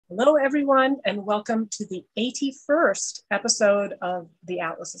Hello, everyone, and welcome to the 81st episode of the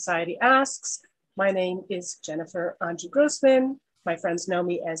Atlas Society Asks. My name is Jennifer Angie Grossman. My friends know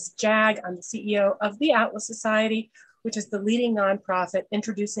me as JAG. I'm the CEO of the Atlas Society, which is the leading nonprofit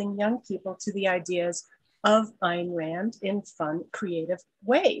introducing young people to the ideas of Ayn Rand in fun, creative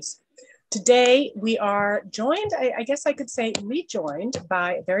ways. Today, we are joined, I guess I could say rejoined,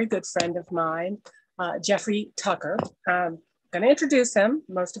 by a very good friend of mine, Jeffrey Tucker. Going to introduce him.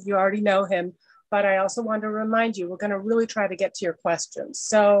 Most of you already know him, but I also want to remind you, we're going to really try to get to your questions.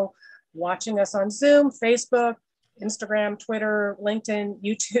 So watching us on Zoom, Facebook, Instagram, Twitter, LinkedIn,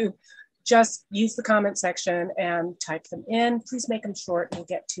 YouTube, just use the comment section and type them in. Please make them short. We'll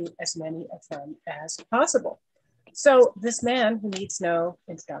get to as many of them as possible. So this man who needs no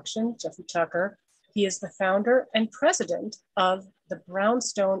introduction, Jeffrey Tucker, he is the founder and president of the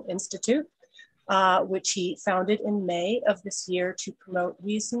Brownstone Institute, which he founded in May of this year to promote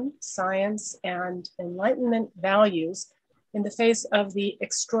reason, science, and Enlightenment values in the face of the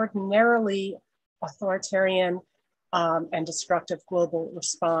extraordinarily authoritarian and destructive global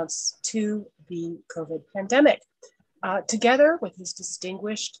response to the COVID pandemic. Together with his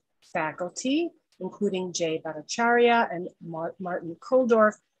distinguished faculty, including J. Bhattacharya and Martin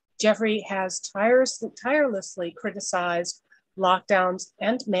Kulldorff, Jeffrey has tirelessly criticized lockdowns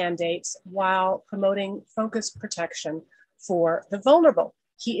and mandates while promoting focused protection for the vulnerable.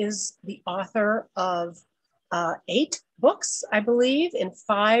 He is the author of 8 books, I believe, in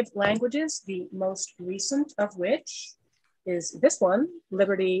 5 languages, the most recent of which is this one,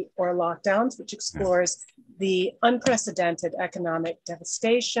 Liberty or Lockdowns, which explores the unprecedented economic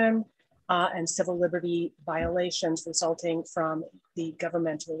devastation and civil liberty violations resulting from the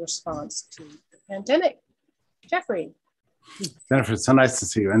governmental response to the pandemic. Jeffrey. Jennifer, it's so nice to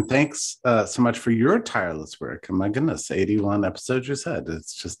see you. And thanks so much for your tireless work. And my goodness, 81 episodes you said.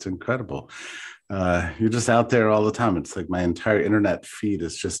 It's just incredible. You're just out there all the time. It's like my entire internet feed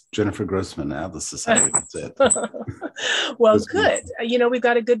is just Jennifer Grossman, Atlas Society. That's it. Well, good. You know, we've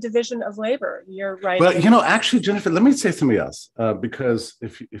got a good division of labor. You're right. Well, you know, actually, Jennifer, let me say something else, because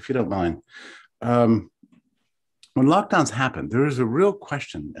if you don't mind. When lockdowns happened, there was a real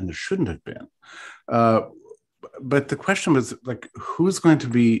question, and there shouldn't have been. But the question was like, who's going to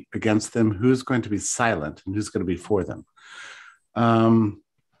be against them? Who's going to be silent? And who's going to be for them? And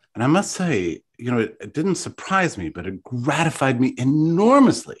I must say, you know, it didn't surprise me, but it gratified me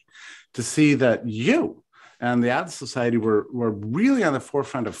enormously to see that you and the Atlas Society were really on the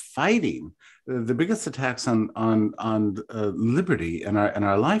forefront of fighting the biggest attacks on liberty in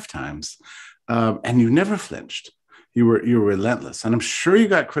our lifetimes. And you never flinched. You were relentless, and I'm sure you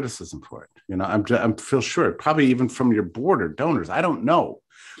got criticism for it. You know, I feel sure, probably even from your board or donors. I don't know,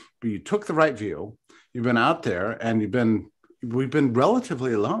 but you took the right view. You've been out there, and we've been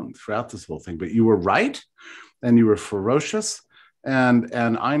relatively alone throughout this whole thing. But you were right, and you were ferocious, and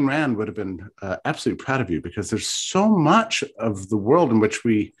Ayn Rand would have been absolutely proud of you, because there's so much of the world in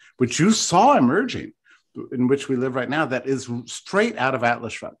which you saw emerging, in which we live right now, that is straight out of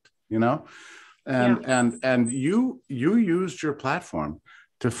Atlas Shrugged. You know. And you used your platform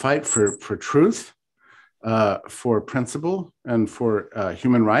to fight for truth, for principle, and for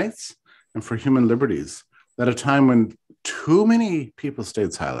human rights, and for human liberties at a time when too many people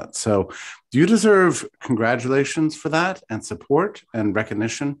stayed silent. So you deserve congratulations for that, and support and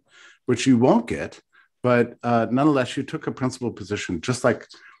recognition, which you won't get. But nonetheless, you took a principled position, just like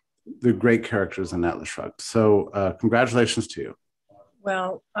the great characters in Atlas Shrugged. So congratulations to you.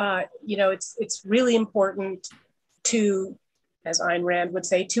 Well, you know, it's really important to, as Ayn Rand would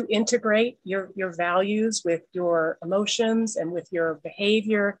say, to integrate your values with your emotions and with your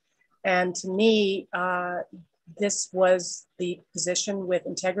behavior. And to me, this was the position with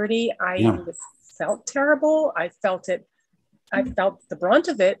integrity. I felt terrible. I felt the brunt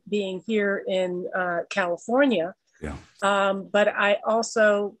of it being here in California. Yeah. But I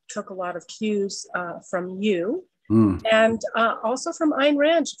also took a lot of cues from you. And also from Ayn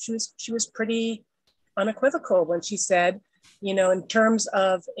Rand. She was pretty unequivocal when she said, you know, in terms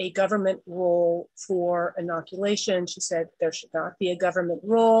of a government role for inoculation, she said there should not be a government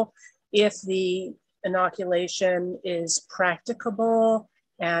role if the inoculation is practicable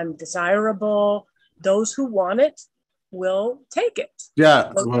and desirable. Those who want it will take it.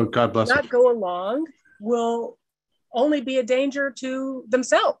 Yeah, well, God bless not go along will only be a danger to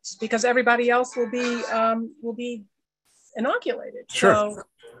themselves, because everybody else will be inoculated. Sure. So,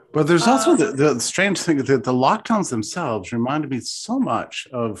 but there's also the strange thing that the lockdowns themselves reminded me so much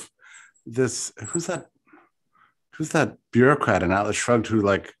of this. Who's that bureaucrat in Atlas Shrugged who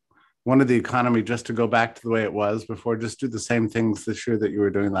like wanted the economy just to go back to the way it was before, just do the same things this year that you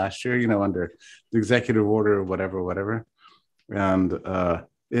were doing last year, under the executive order or whatever. And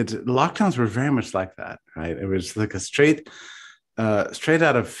lockdowns were very much like that, right? It was like a straight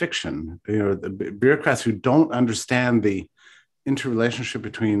out of fiction. The bureaucrats who don't understand the interrelationship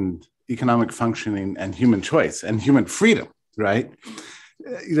between economic functioning and human choice and human freedom, right?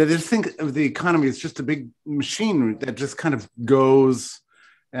 They just think of the economy as just a big machine that just kind of goes,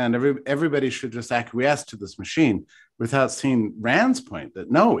 and everybody should just acquiesce to this machine, without seeing Rand's point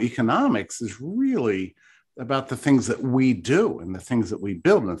that no, economics is really about the things that we do and the things that we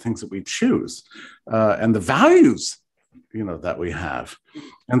build and the things that we choose, and the values that we have.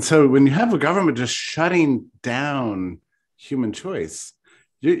 And so when you have a government just shutting down human choice,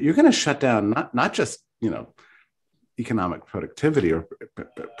 you're going to shut down not just economic productivity or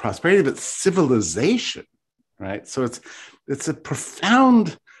prosperity, but civilization, right? So it's a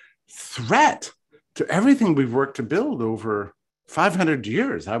profound threat to everything we've worked to build over 500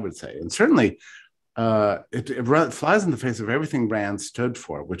 years, I would say. And certainly it flies in the face of everything Rand stood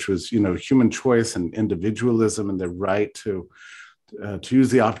for, which was human choice and individualism and the right to use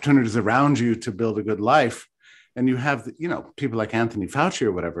the opportunities around you to build a good life. And you have people like Anthony Fauci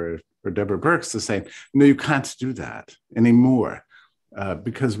or whatever, or Deborah Birx, to say, no, you can't do that anymore,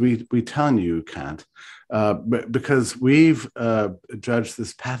 because we telling you can't, but because we've judged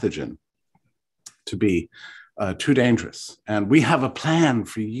this pathogen to be too dangerous, and we have a plan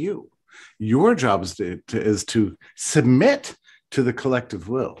for you. Your job is to submit to the collective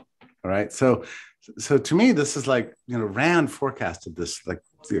will. All right. So to me, this is like, Rand forecasted this like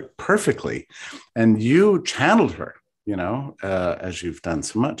perfectly, and you channeled her, as you've done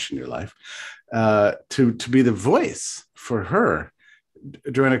so much in your life, to be the voice for her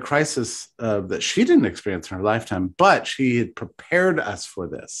during a crisis that she didn't experience in her lifetime, but she had prepared us for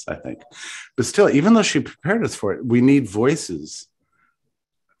this, I think. But still, even though she prepared us for it, we need voices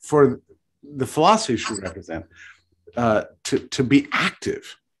for the philosophy she represents to be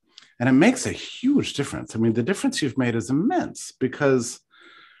active. And it makes a huge difference. I mean, the difference you've made is immense, because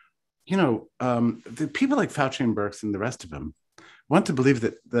the people like Fauci and Birx and the rest of them want to believe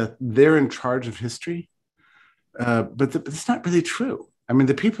that they're in charge of history, but it's not really true. I mean,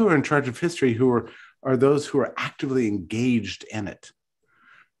 the people who are in charge of history are those who are actively engaged in it,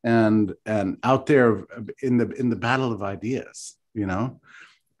 and out there in the battle of ideas.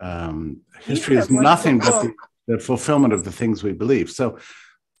 History is nothing but the fulfillment of the things we believe. So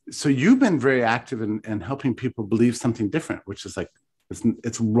you've been very active in helping people believe something different, which is like,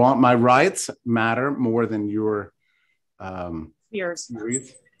 it's wrong. My rights matter more than your fears,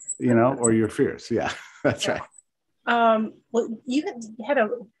 or your fears. Yeah, that's right. Well, you had a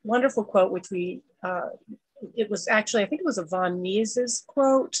wonderful quote, which it was actually, I think it was a von Mises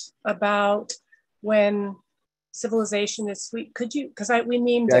quote about when civilization is sweet. Could you, because we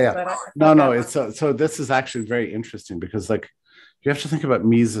memed it, but no. It's so this is actually very interesting, because like you have to think about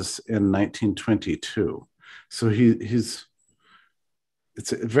Mises in 1922. So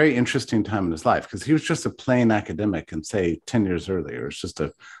it's a very interesting time in his life, because he was just a plain academic, and say 10 years earlier, it's just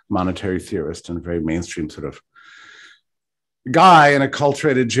a monetary theorist and a very mainstream sort of guy, an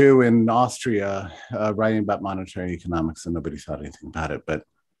acculturated Jew in Austria, writing about monetary economics, and nobody thought anything about it. But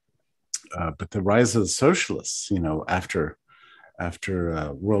the rise of the socialists, after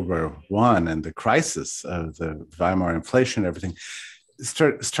World War I and the crisis of the Weimar inflation, everything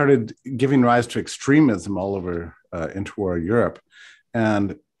started giving rise to extremism all over interwar Europe,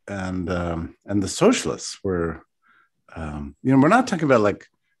 and the socialists were, we're not talking about like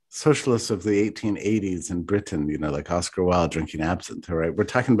socialists of the 1880s in Britain, like Oscar Wilde drinking absinthe, all right? We're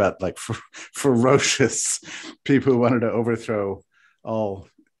talking about like ferocious people who wanted to overthrow all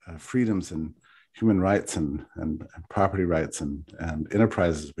freedoms and human rights and property rights and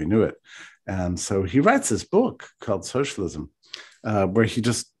enterprise as we knew it. And so he writes this book called Socialism, where he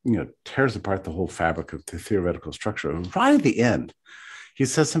just tears apart the whole fabric of the theoretical structure. And right at the end, he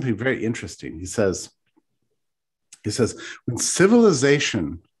says something very interesting. He says when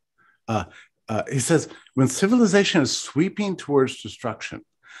civilization is sweeping towards destruction,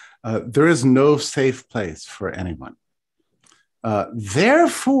 there is no safe place for anyone.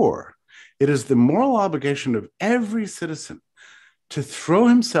 Therefore, it is the moral obligation of every citizen to throw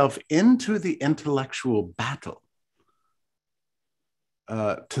himself into the intellectual battle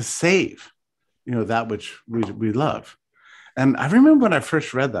to save, that which we love. And I remember when I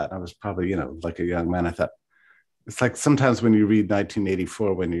first read that, I was probably, like a young man, I thought, it's like sometimes when you read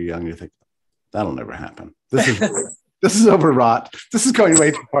 1984 when you're young, you think, that'll never happen. This is overwrought. This is going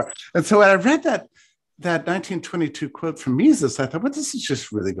way too far. And so when I read that 1922 quote from Mises, I thought, well, this is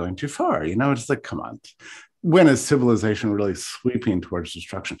just really going too far. You know, it's like, come on, when is civilization really sweeping towards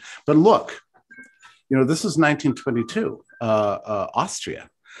destruction? But look, you know, this is 1922, Austria.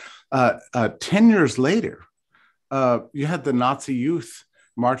 10 years later, you had the Nazi youth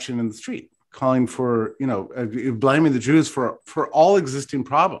marching in the street, calling for, you know, blaming the Jews for all existing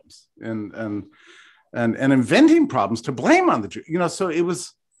problems and inventing problems to blame on the Jews. You know, so it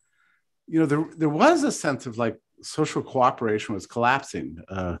was, you know, there was a sense of like social cooperation was collapsing.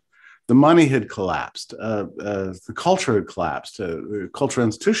 The money had collapsed. The culture had collapsed. The cultural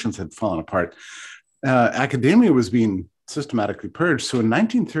institutions had fallen apart. Academia was being systematically purged. So in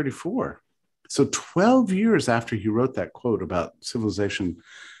 1934, so 12 years after he wrote that quote about civilization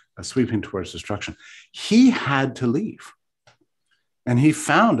sweeping towards destruction, he had to leave. And he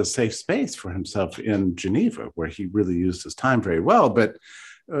found a safe space for himself in Geneva, where he really used his time very well. But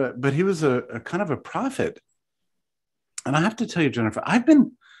he was a kind of a prophet. And I have to tell you, Jennifer, I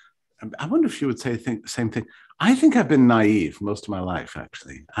wonder if you would say the same thing. I think I've been naive most of my life,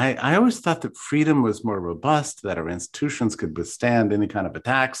 actually. I always thought that freedom was more robust, that our institutions could withstand any kind of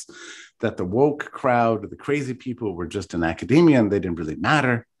attacks, that the woke crowd, the crazy people were just in academia and they didn't really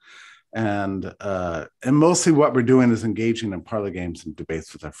matter. And mostly what we're doing is engaging in parlor games and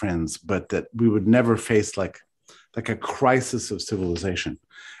debates with our friends, but that we would never face like a crisis of civilization.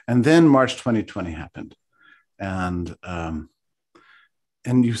 And then March 2020 happened. And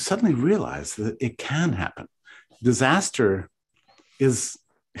you suddenly realize that it can happen. Disaster is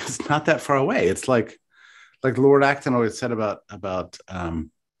not that far away. It's like Lord Acton always said about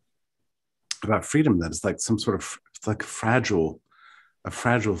freedom, that it's like some sort of, it's like a fragile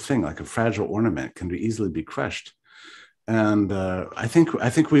thing, like a fragile ornament, can easily be crushed. And I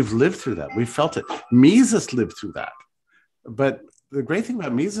think we've lived through that. We felt it. Mises lived through that. But the great thing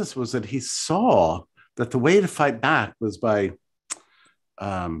about Mises was that he saw that the way to fight back was by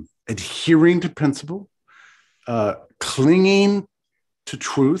adhering to principle, clinging to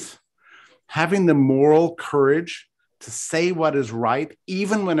truth, having the moral courage to say what is right,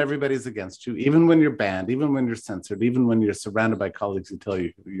 even when everybody's against you, even when you're banned, even when you're censored, even when you're surrounded by colleagues who tell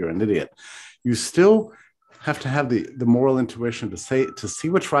you you're an idiot. You still have to have the moral intuition to see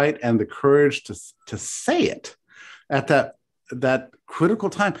what's right, and the courage to say it at that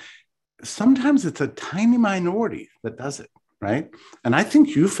critical time. Sometimes it's a tiny minority that does it, right? And I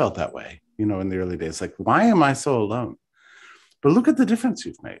think you felt that way, you know, in the early days, like, why am I so alone? But look at the difference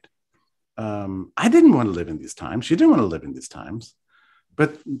you've made. I didn't want to live in these times. You didn't want to live in these times.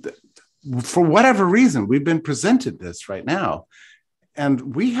 But for whatever reason, we've been presented this right now.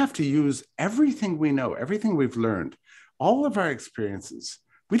 And we have to use everything we know, everything we've learned, all of our experiences.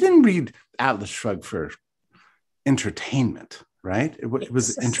 We didn't read Atlas Shrugged for entertainment, right? It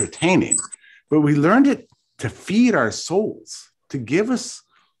was entertaining. But we learned it to feed our souls, to give us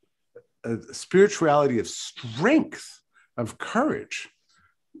a spirituality of strength, of courage,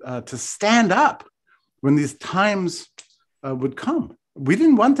 to stand up when these times would come. We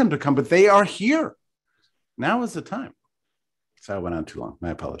didn't want them to come, but they are here. Now is the time. So I went on too long. My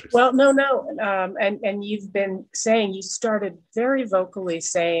apologies. Well, no. And you've been saying, you started very vocally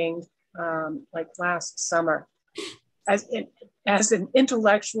saying, like last summer, as an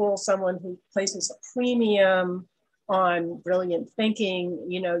intellectual, someone who places a premium on brilliant thinking,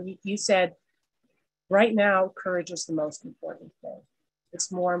 you know, you said, right now, courage is the most important thing. It's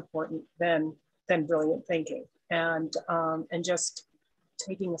more important than brilliant thinking, and just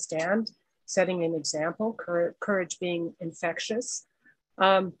taking a stand, setting an example, courage being infectious.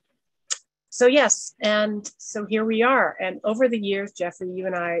 So yes, and so here we are. And over the years, Jeffrey, you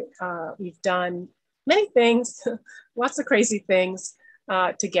and I, we've done many things, lots of crazy things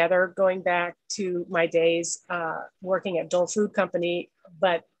together, going back to my days working at Dole Food Company.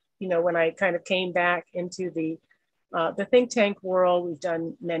 But you know, when I kind of came back into the think tank world, we've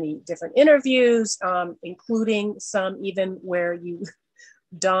done many different interviews, including some even where you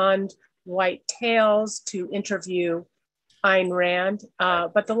donned white tails to interview Ayn Rand.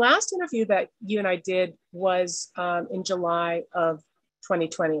 But the last interview that you and I did was in July of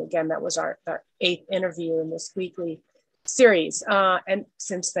 2020. Again, that was our 8th interview in this weekly series. And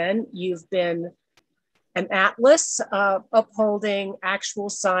since then, you've been an atlas upholding actual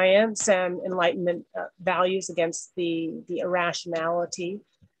science and Enlightenment values against the irrationality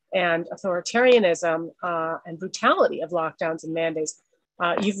and authoritarianism and brutality of lockdowns and mandates.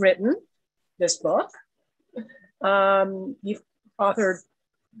 You've written this book. You've authored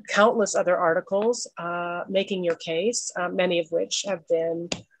countless other articles making your case, many of which have been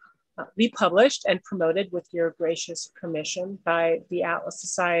republished and promoted with your gracious permission by the Atlas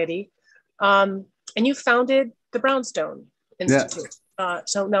Society. and you founded the Brownstone Institute. Yeah.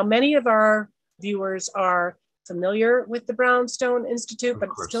 So now many of our viewers are familiar with the Brownstone Institute, but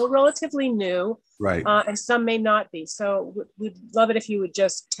it's still relatively new. Right. And some may not be. So we'd love it if you would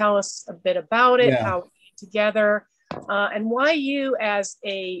just tell us a bit about it, how it came together, and why you, as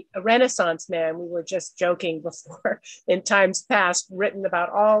a Renaissance man, we were just joking before, in times past, written about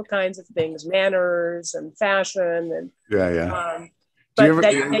all kinds of things, manners and fashion. And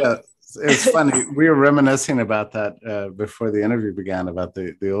it's funny. We were reminiscing about that before the interview began, about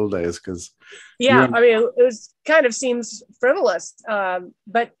the old days, because I mean, it was kind of seems frivolous,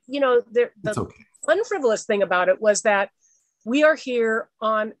 but the unfrivolous thing about it was that we are here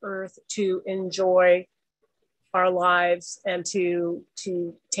on Earth to enjoy our lives and to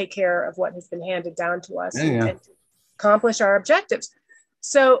take care of what has been handed down to us and to accomplish our objectives.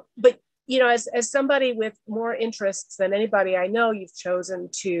 So, but as somebody with more interests than anybody I know, you've chosen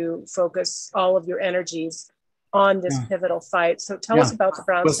to focus all of your energies on this pivotal fight. So tell us about the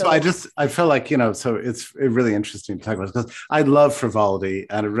Brownstone. Well, so I feel like, so it's really interesting to talk about, because I love frivolity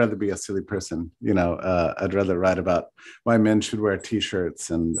and I'd rather be a silly person. I'd rather write about why men should wear T-shirts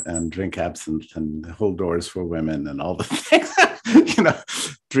and drink absinthe and hold doors for women and all the things,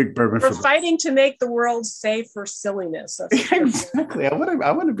 drink bourbon. We're fighting to make the world safe for silliness. Exactly. I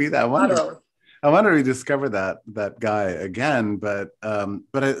want to be that. I want to rediscover that guy again. But at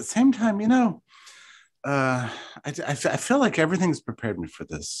the same time, I feel like everything's prepared me for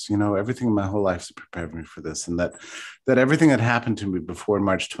this. Everything in my whole life has prepared me for this, and that everything that happened to me before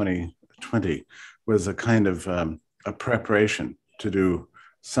March 2020 was a kind of a preparation to do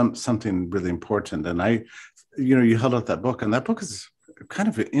something really important. And you held out that book, and that book is kind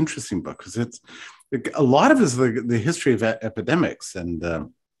of an interesting book, because it's a lot of it is the history of epidemics and a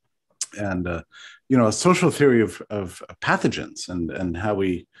social theory of pathogens and how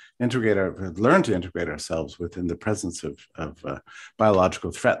we learn to integrate ourselves within the presence of biological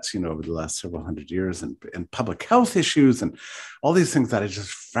threats, over the last several hundred years, and public health issues and all these things that I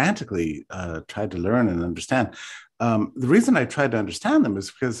just frantically tried to learn and understand. The reason I tried to understand them is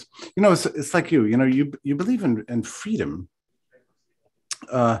because, it's like you believe in freedom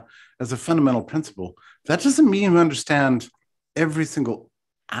as a fundamental principle. That doesn't mean you understand every single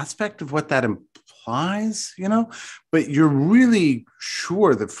aspect of what that implies, but you're really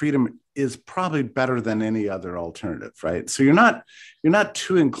sure that freedom is probably better than any other alternative, right? So you're not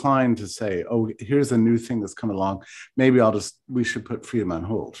too inclined to say, oh, here's a new thing that's come along, maybe we should put freedom on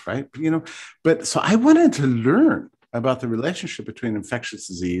hold, right? But so I wanted to learn about the relationship between infectious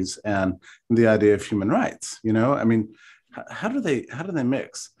disease and the idea of human rights. I mean, how do they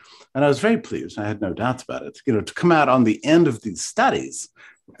mix? And I was very pleased, I had no doubts about it, to come out on the end of these studies,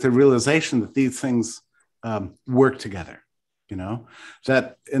 the realization that these things work together,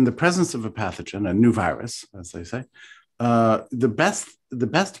 that in the presence of a pathogen, a new virus, as they say, the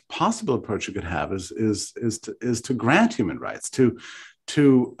best possible approach you could have is to grant human rights, to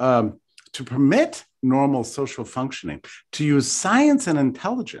permit normal social functioning, to use science and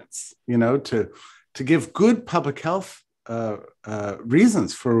intelligence, to give good public health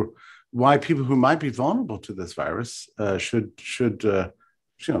reasons for why people who might be vulnerable to this virus should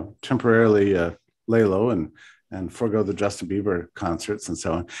temporarily lay low and forego the Justin Bieber concerts and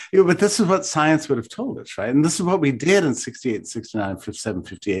so on. But this is what science would have told us, right? And this is what we did in 68, 69, 57,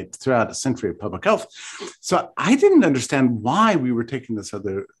 58, throughout a century of public health. So I didn't understand why we were taking this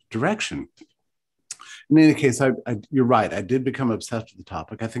other direction. In any case, you're right. I did become obsessed with the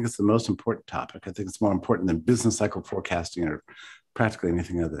topic. I think it's the most important topic. I think it's more important than business cycle forecasting or practically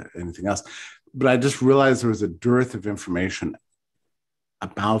anything else. But I just realized there was a dearth of information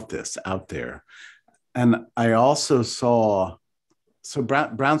about this out there. And I also saw, so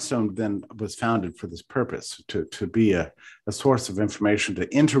Brownstone then was founded for this purpose, to be a source of information,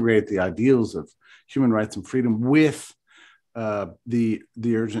 to integrate the ideals of human rights and freedom with the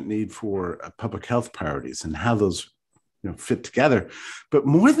urgent need for public health priorities and how those fit together. But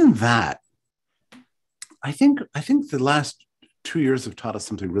more than that, I think the last 2 years have taught us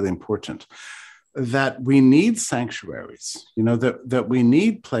something really important, that we need sanctuaries, that we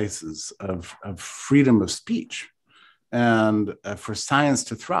need places of freedom of speech and for science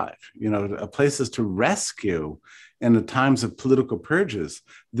to thrive, places to rescue in the times of political purges,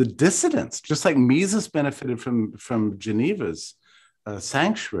 the dissidents, just like Mises benefited from Geneva's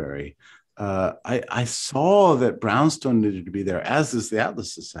sanctuary. I saw that Brownstone needed to be there, as is the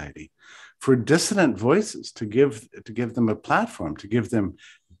Atlas Society, for dissident voices, to give them a platform, to give them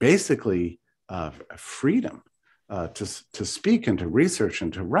basically freedom to speak and to research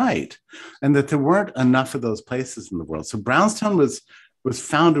and to write, and that there weren't enough of those places in the world. So Brownstone was was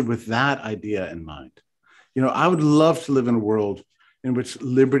founded with that idea in mind. I would love to live in a world in which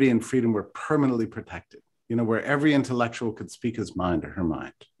liberty and freedom were permanently protected, where every intellectual could speak his mind or her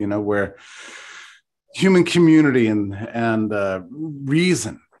mind, where human community and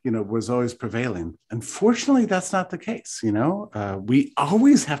reason, was always prevailing. Unfortunately, that's not the case. We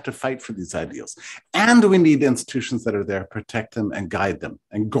always have to fight for these ideals, and we need institutions that are there to protect them and guide them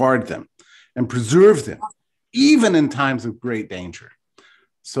and guard them and preserve them, even in times of great danger.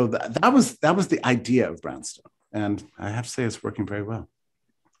 So that was the idea of Brownstone, and I have to say it's working very well.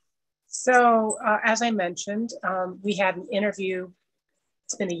 So as I mentioned, we had an interview.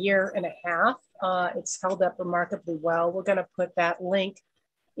 It's been a year and a half. It's held up remarkably well. We're going to put that link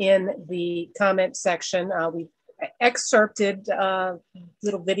in the comment section. We excerpted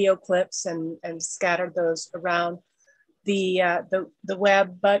little video clips and scattered those around the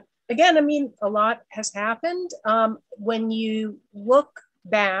web. But again, I mean, a lot has happened. When you look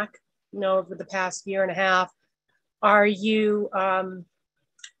back, over the past year and a half, have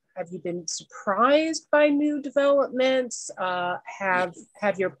you been surprised by new developments? Have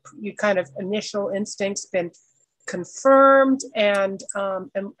your kind of initial instincts been confirmed? And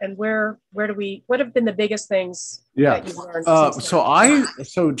what have been the biggest things that you've learned?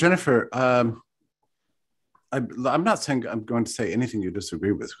 So Jennifer, I'm not saying I'm going to say anything you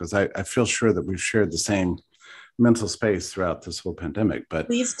disagree with, because I feel sure that we've shared the same mental space throughout this whole pandemic. But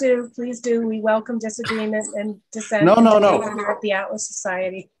please do. We welcome disagreement and dissent. No. At the Atlas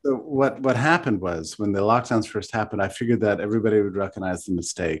Society. So what happened was, when the lockdowns first happened, I figured that everybody would recognize the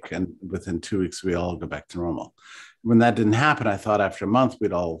mistake, and within 2 weeks we all go back to normal. When that didn't happen, I thought after a month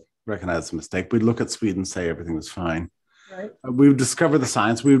we'd all recognize the mistake. We'd look at Sweden and say everything was fine. Right. We would discover the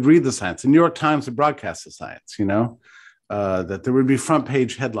science. We would read the science. The New York Times would broadcast the science, that there would be front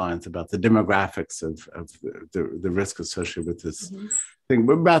page headlines about the demographics of the risk associated with this thing,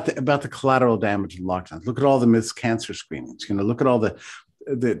 about the collateral damage of lockdowns. Look at all the missed cancer screenings. Look at all the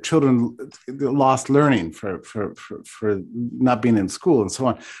children lost learning for not being in school and so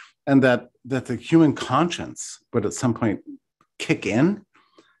on, and that the human conscience would at some point kick in,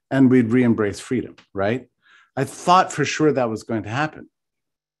 and we'd re-embrace freedom. Right? I thought for sure that was going to happen,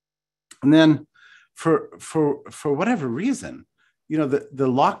 and then for whatever reason, the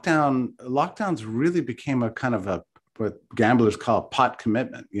lockdowns really became a kind of what gamblers call pot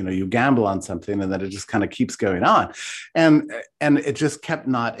commitment. You gamble on something and then it just kind of keeps going on, and it just kept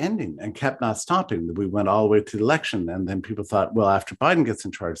not ending and kept not stopping. We went all the way to the election, and then people thought, well, after Biden gets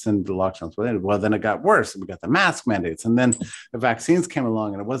in charge, then the lockdowns will end. Well, then it got worse, and we got the mask mandates, and then the vaccines came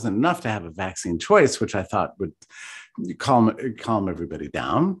along, and it wasn't enough to have a vaccine choice, which I thought would calm everybody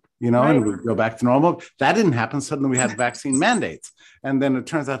down, right, and we go back to normal. That didn't happen. Suddenly we had vaccine mandates, and then it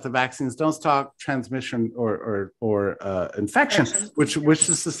turns out the vaccines don't stop transmission or infection, which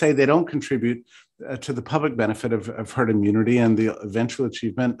is to say they don't contribute to the public benefit of herd immunity and the eventual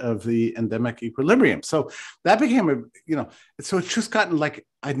achievement of the endemic equilibrium. So that became so it's just gotten like,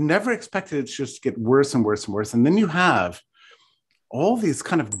 I never expected it to just get worse and worse and worse. And then you have all these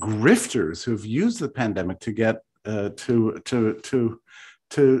kind of grifters who've used the pandemic to get to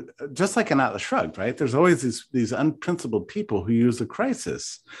just like an Atlas Shrugged, right? There's always these unprincipled people who use the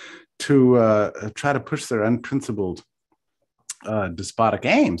crisis to try to push their unprincipled despotic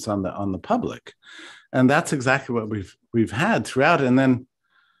aims on the public, and that's exactly what we've had throughout. And then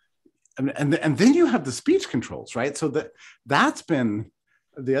you have the speech controls, right? So that's been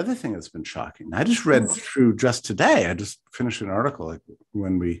the other thing that's been shocking. I just read through just today. I just finished an article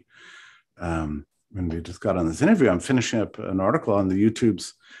when we just got on this interview. I'm finishing up an article on the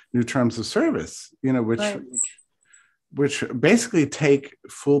YouTube's new terms of service, which basically take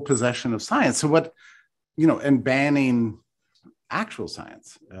full possession of science. So what, and banning actual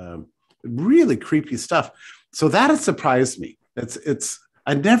science, really creepy stuff. So that has surprised me.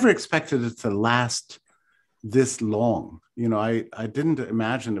 I never expected it to last this long. I didn't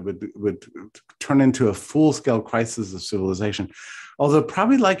imagine it would turn into a full-scale crisis of civilization. Although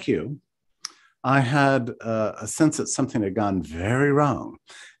probably like you, I had a sense that something had gone very wrong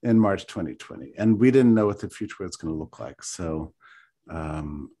in March 2020, and we didn't know what the future was going to look like. So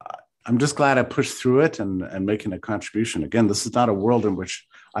I'm just glad I pushed through it and making a contribution. Again, this is not a world in which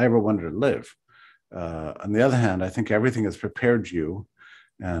I ever wanted to live. On the other hand, I think everything has prepared you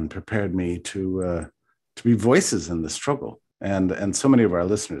and prepared me to be voices in the struggle. And so many of our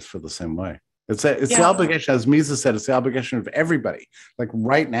listeners feel the same way. It's the obligation, as Mises said, it's the obligation of everybody, like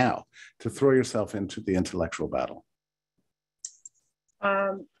right now, to throw yourself into the intellectual battle.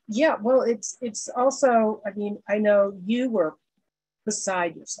 Well, it's also, I know you were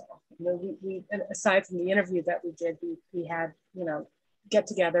beside yourself. We aside from the interview that we did, we had,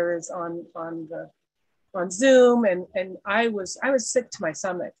 get-togethers on Zoom, and I was sick to my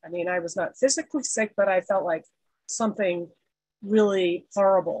stomach. I mean, I was not physically sick, but I felt like something really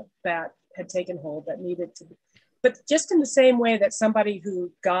horrible that had taken hold that needed to be. But just in the same way that somebody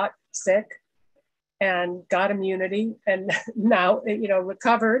who got sick and got immunity and now,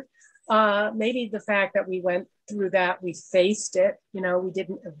 recovered, maybe the fact that we went through that, we faced it, we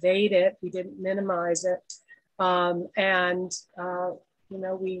didn't evade it, we didn't minimize it.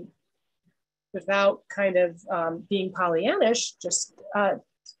 We, without kind of being Pollyannish, just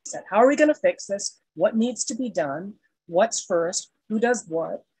said, how are we going to fix this? What needs to be done? What's first? Who does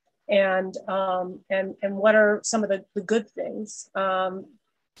what? And what are some of the good things,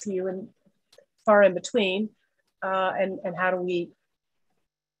 few and far in between, and how do we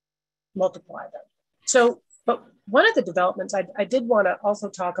multiply them? So, but one of the developments I did want to also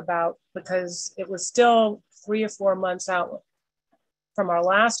talk about, because it was still 3 or 4 months out from our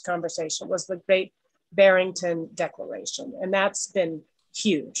last conversation, was the Great Barrington Declaration, and that's been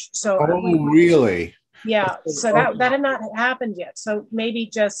huge. So, really? Yeah. So that had not happened yet. So maybe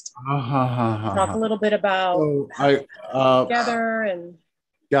just talk a little bit about together and.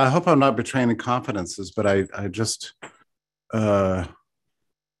 Yeah, I hope I'm not betraying any confidences, but I just, but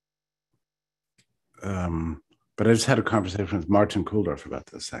I just had a conversation with Martin Kulldorff about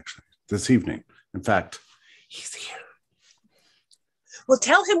this actually this evening. In fact, he's here. Well,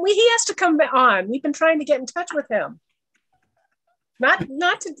 tell him he has to come on. We've been trying to get in touch with him. Not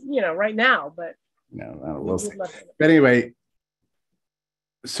to, right now, but. No, we'll see. But anyway,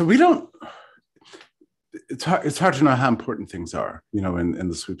 so we don't. It's hard to know how important things are, in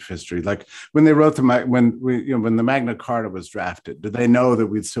the sweep of history. Like when they wrote when the Magna Carta was drafted, did they know that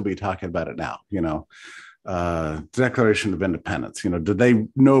we'd still be talking about it now? The Declaration of Independence. Did they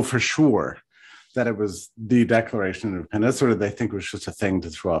know for sure that it was the Declaration of Independence, or did they think it was just a thing to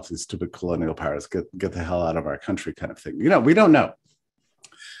throw off these stupid colonial powers, get the hell out of our country kind of thing? We don't know.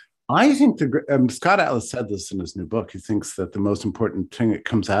 I think Scott Atlas said this in his new book. He thinks that the most important thing that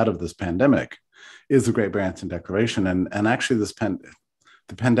comes out of this pandemic is the Great Barrington Declaration. And actually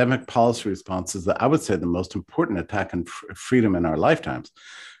the pandemic policy response is I would say the most important attack on freedom in our lifetimes.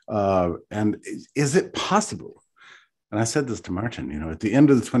 And is it possible? And I said this to Martin, at the end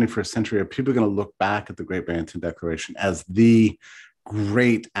of the 21st century, are people going to look back at the Great Barrington Declaration as the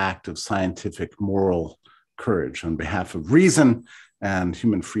great act of scientific moral courage on behalf of reason and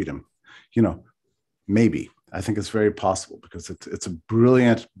human freedom? Maybe. I think it's very possible, because it's a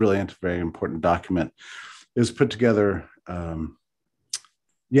brilliant, very important document. It was put together. It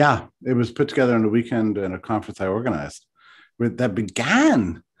was put together on a weekend in a conference I organized that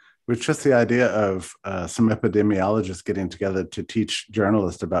began with just the idea of some epidemiologists getting together to teach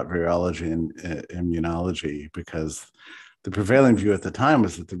journalists about virology and immunology, because the prevailing view at the time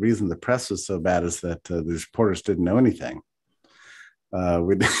was that the reason the press was so bad is that these reporters didn't know anything.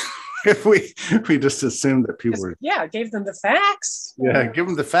 We just assumed that people were gave them the facts. Give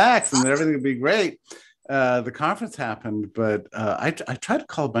them the facts and everything would be great. The conference happened, but I tried to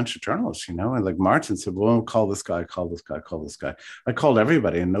call a bunch of journalists, and like Martin said, well, call this guy, call this guy, call this guy. I called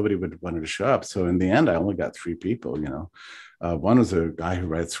everybody and nobody wanted to show up. So in the end, I only got 3 people. One was a guy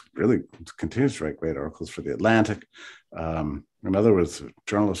who continues to write great articles for The Atlantic. Another was a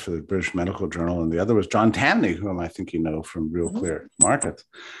journalist for the British Medical Journal, and the other was John Tamney, whom I think you know from Real Clear Markets.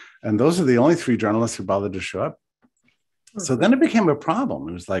 And those are the only 3 journalists who bothered to show up. So then it became a problem.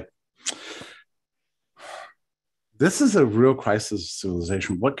 It was like, this is a real crisis of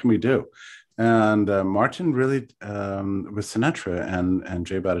civilization. What can we do? And Martin really, with Sinatra and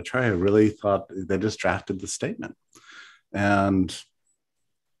Jay Bhattacharya, really thought they just drafted the statement. And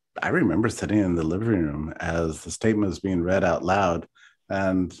I remember sitting in the living room as the statement was being read out loud.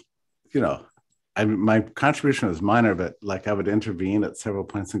 And, my contribution was minor, but like I would intervene at several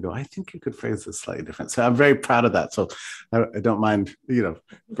points and go, I think you could phrase this slightly different. So I'm very proud of that. So I don't mind,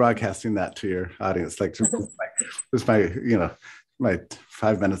 broadcasting that to your audience, like just my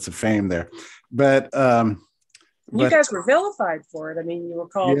 5 minutes of fame there. But you guys were vilified for it. I mean, you were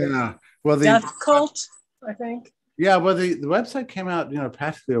called the death cult, I think. Yeah, well, the website came out,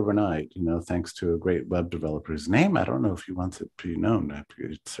 practically overnight, thanks to a great web developer's name. I don't know if he wants it to be known.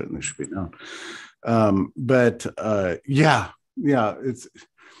 It certainly should be known.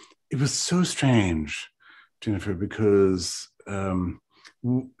 It was so strange, Jennifer, because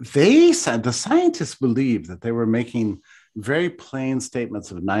they said the scientists believed that they were making very plain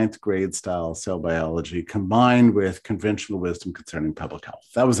statements of 9th grade style cell biology combined with conventional wisdom concerning public health.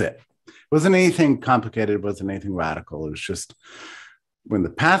 That was it. It wasn't anything complicated. It wasn't anything radical. It was just when the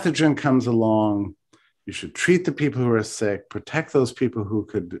pathogen comes along, You should treat the people who are sick, protect those people who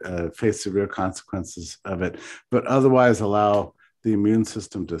could face severe consequences of it, but otherwise allow the immune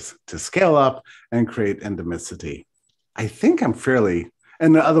system to scale up and create endemicity. I think I'm fairly,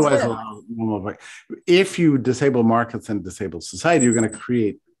 and otherwise allow normal. If you disable markets and disable society, you're going to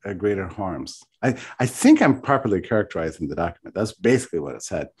create greater harms. I think I'm properly characterizing the document. That's basically what it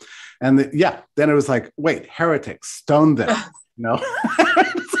said. And then it was like, wait, heretics, stone them, you know?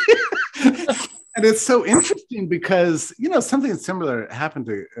 And it's so interesting because, you know, something similar happened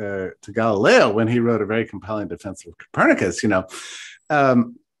to Galileo when he wrote a very compelling defense of Copernicus, you know.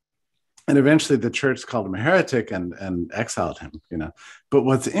 And eventually the church called him a heretic and exiled him, you know. But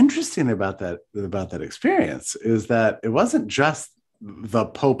what's interesting about that experience is that it wasn't just the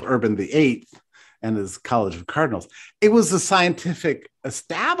Pope Urban VIII and his College of Cardinals. It was the scientific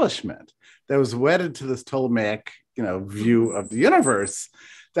establishment that was wedded to this Ptolemaic, you know, view of the universe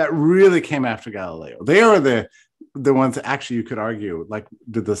that really came after Galileo. They are the ones that actually, you could argue, like,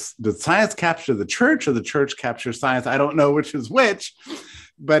 did science capture the church or the church capture science? I don't know which is which,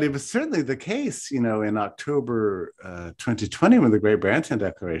 but it was certainly the case, you know, in October 2020, when the Great Barrington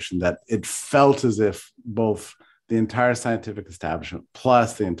Declaration, that it felt as if both the entire scientific establishment,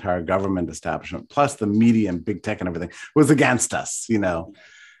 plus the entire government establishment, plus the media and big tech and everything was against us, you know.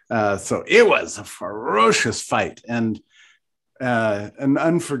 So it was a ferocious fight and an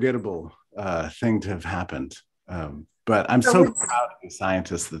unforgettable thing to have happened. But I'm so proud of the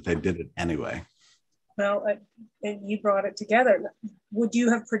scientists that they did it anyway. Well, you brought it together. Would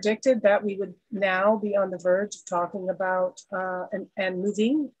you have predicted that we would now be on the verge of talking about and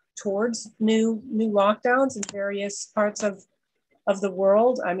moving towards new lockdowns in various parts of the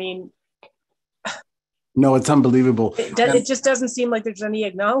world? I mean, no, it's unbelievable. It just doesn't seem like there's any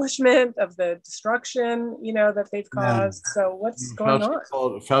acknowledgement of the destruction, you know, that they've caused. Yeah. So what's going on?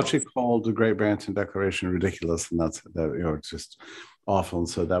 Fauci called the Great Barrington Declaration ridiculous, and that, you know, it's just awful. And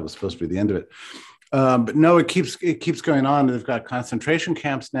so that was supposed to be the end of it. But no, it keeps going on. They've got concentration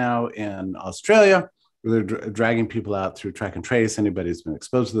camps now in Australia, where they're dragging people out through track and trace. Anybody who's been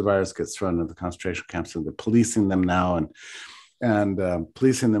exposed to the virus gets thrown into the concentration camps, and they're policing them now and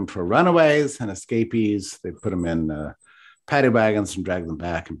policing them for runaways and escapees. They put them in paddy wagons and drag them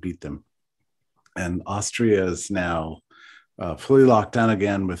back and beat them. And Austria is now fully locked down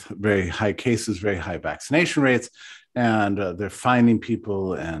again with very high cases, very high vaccination rates. And they're fining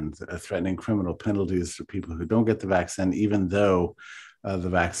people and threatening criminal penalties for people who don't get the vaccine, even though the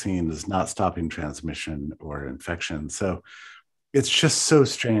vaccine is not stopping transmission or infection. So it's just so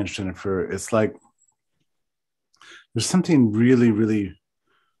strange, Jennifer. It's like there's something really, really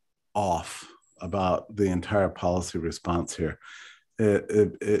off about the entire policy response here.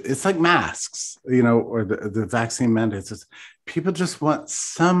 It's like masks, you know, or the vaccine mandates. People just want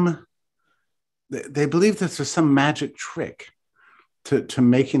they believe that there's some magic trick to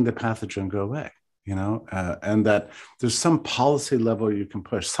making the pathogen go away, you know, and that there's some policy level you can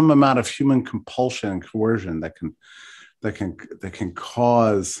push, some amount of human compulsion and coercion that can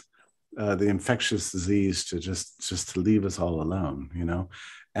cause the infectious disease to just to leave us all alone, you know,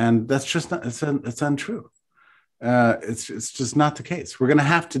 and that's just not, it's untrue. It's just not the case. We're going to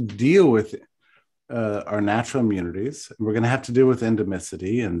have to deal with our natural immunities. We're going to have to deal with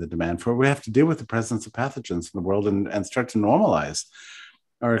endemicity and the demand for it. We have to deal with the presence of pathogens in the world and start to normalize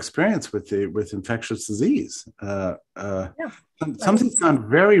our experience with infectious disease. Something's gone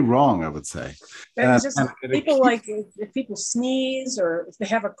very wrong, I would say. It's just people like if people sneeze or if they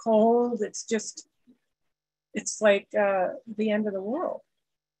have a cold, it's like the end of the world.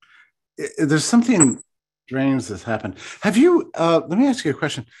 There's something strange that's happened. Have you? Let me ask you a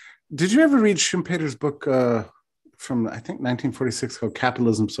question. Did you ever read Schumpeter's book from, I think, 1946 called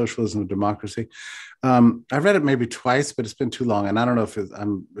Capitalism, Socialism, and Democracy? I read it maybe twice, but it's been too long. And I don't know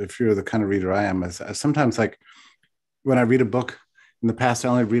if you're the kind of reader I am. I sometimes, like, when I read a book in the past, I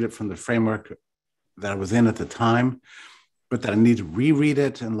only read it from the framework that I was in at the time, but that I need to reread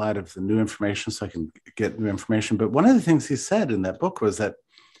it in light of the new information so I can get new information. But one of the things he said in that book was that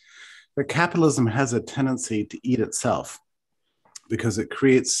capitalism has a tendency to eat itself, because it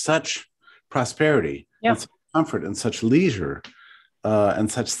creates such prosperity, and such comfort, and such leisure,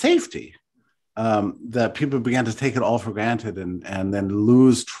 and such safety, that people began to take it all for granted and then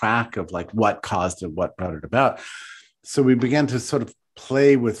lose track of, like, what caused it, what brought it about. So we began to sort of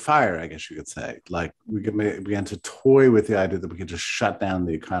play with fire, I guess you could say. Like, we began to toy with the idea that we could just shut down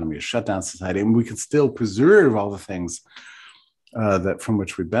the economy, shut down society, and we could still preserve all the things that from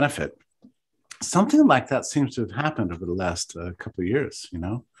which we benefit. Something like that seems to have happened over the last couple of years, you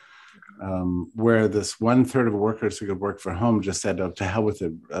know? where this 1/3 of workers who could work from home just said, "Oh, to hell with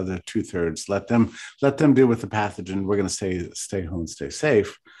the other 2/3. Let them deal with the pathogen. We're going to stay home and stay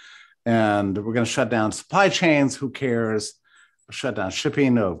safe, and we're going to shut down supply chains. Who cares? Shut down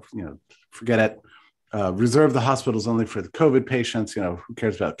shipping. No, forget it. Reserve the hospitals only for the COVID patients. Who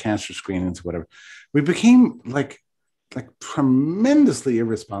cares about cancer screenings, whatever." We became like tremendously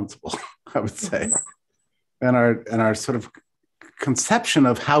irresponsible, I would say, and our sort of conception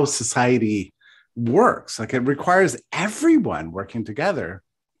of how society works. Like, it requires everyone working together.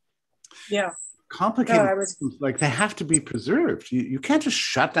 Yeah. Complicated. Like, they have to be preserved. You can't just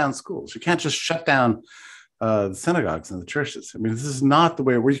shut down schools. You can't just shut down the synagogues and the churches. I mean, this is not the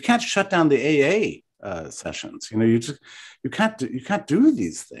way where you can't shut down the AA sessions. You can't do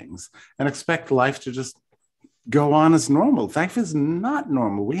these things and expect life to just go on as normal. Life is not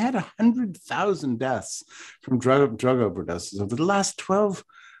normal. We had 100,000 deaths from drug overdoses over the last 12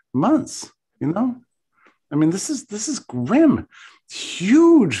 months. I mean, this is grim.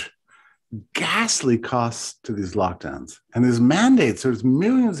 Huge, ghastly costs to these lockdowns and these mandates. There's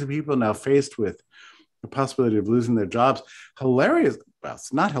millions of people now faced with the possibility of losing their jobs. Hilarious. Well,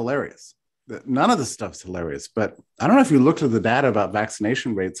 it's not hilarious. None of this stuff's hilarious. But I don't know if you looked at the data about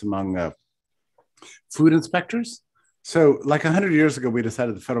vaccination rates among food inspectors. So, like 100 years ago, we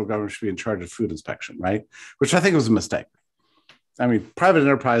decided the federal government should be in charge of food inspection, right? Which I think was a mistake. I mean, private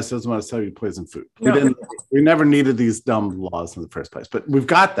enterprise doesn't want to sell you poison food. No. We never needed these dumb laws in the first place, but we've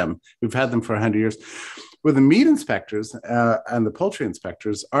got them. We've had them for 100 years. Well, the meat inspectors and the poultry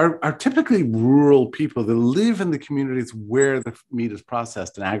inspectors are typically rural people that live in the communities where the meat is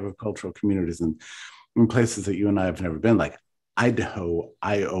processed, in agricultural communities and in places that you and I have never been, like Idaho,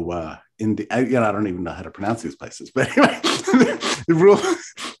 Iowa, I don't even know how to pronounce these places, but anyway, the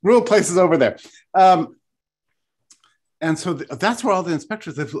rural places over there. And so that's where all the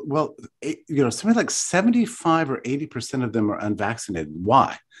inspectors live. Well, something like 75 or 80% of them are unvaccinated.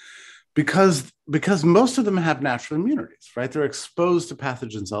 Why? Because most of them have natural immunities, right? They're exposed to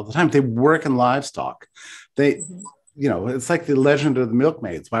pathogens all the time. They work in livestock. It's like the legend of the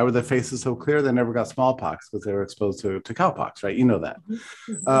milkmaids. Why were their faces so clear? They never got smallpox because they were exposed to cowpox, right? You know that.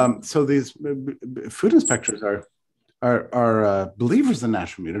 So these food inspectors are believers in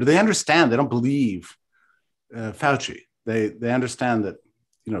natural immunity. They understand. They don't believe Fauci. They understand that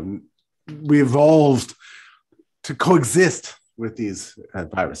we evolved to coexist with these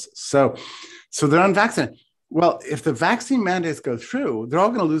viruses. So they're unvaccinated. Well, if the vaccine mandates go through, they're all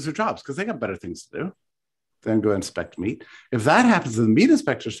going to lose their jobs because they got better things to do than go inspect meat. If that happens, and the meat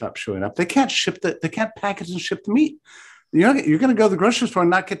inspectors stop showing up, they can't package and ship the meat. You're going to go to the grocery store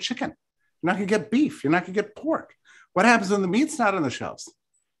and not get chicken. You're not going to get beef. You're not going to get pork. What happens when the meat's not on the shelves?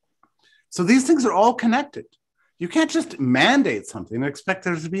 So these things are all connected. You can't just mandate something and expect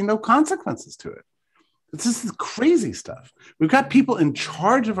there to be no consequences to it. This is crazy stuff. We've got people in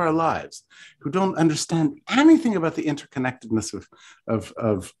charge of our lives who don't understand anything about the interconnectedness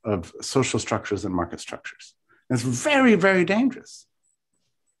of social structures and market structures. And it's very, very dangerous.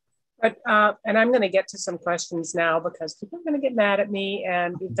 But and I'm going to get to some questions now because people are going to get mad at me,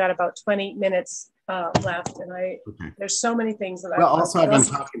 and we've got about 20 minutes left, and there's so many things that I've been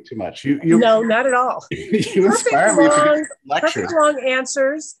talking too much. No, not at all. You inspire me to give lectures. Perfect long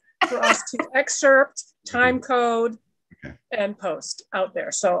answers for us to excerpt, time code, and post out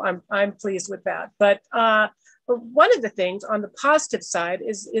there. So I'm pleased with that. But one of the things on the positive side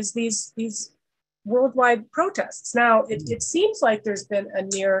is these worldwide protests. Now it seems like there's been a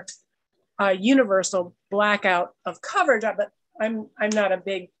near universal blackout of coverage, but I'm not a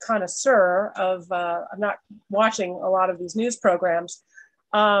big connoisseur of, I'm not watching a lot of these news programs,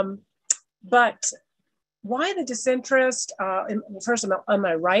 but why the disinterest? First, am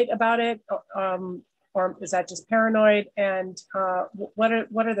I right about it? Or is that just paranoid? And what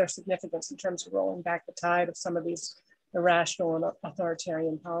are their significance in terms of rolling back the tide of some of these irrational and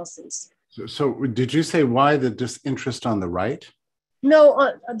authoritarian policies? So did you say why the disinterest on the right?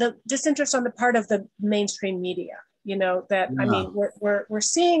 No, the disinterest on the part of the mainstream media. I mean, we're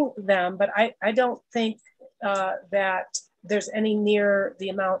seeing them, but I don't think that there's any near the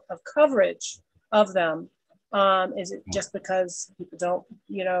amount of coverage of them. Is it just because people don't,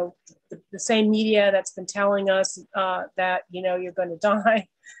 the same media that's been telling us that, you're going to die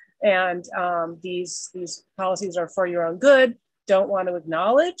and these policies are for your own good, don't want to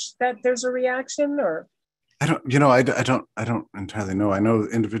acknowledge that there's a reaction? Or I don't entirely know. I know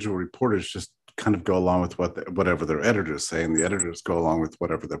individual reporters just kind of go along with whatever their editors say, and the editors go along with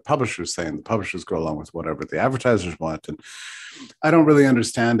whatever their publishers say, and the publishers go along with whatever the advertisers want. And I don't really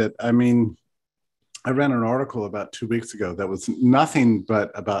understand it. I mean, I ran an article about 2 weeks ago that was nothing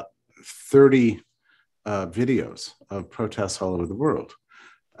but about 30 videos of protests all over the world.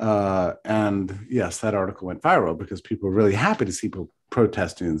 And yes, that article went viral because people were really happy to see people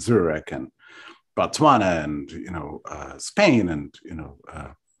protesting in Zurich and Botswana and, Spain and,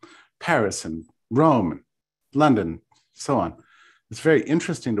 Paris and Rome and London, so on. It's very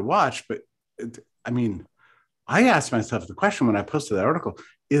interesting to watch, but I asked myself the question when I posted that article,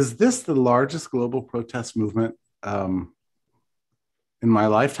 is this the largest global protest movement in my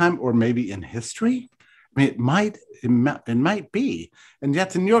lifetime or maybe in history? I mean, it might be. And yet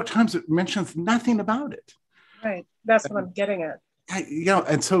the New York Times mentions nothing about it. Right. That's what I'm getting at.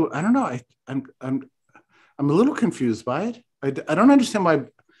 And so I don't know. I'm a little confused by it. I don't understand why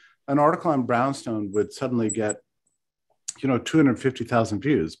an article on Brownstone would suddenly get 250,000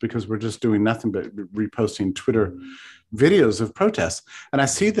 views because we're just doing nothing but reposting Twitter videos of protests. And I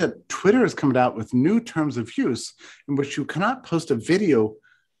see that Twitter has come out with new terms of use in which you cannot post a video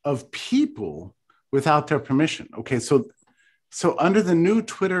of people without their permission. Okay, so under the new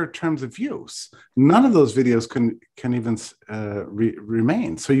Twitter terms of use, none of those videos can even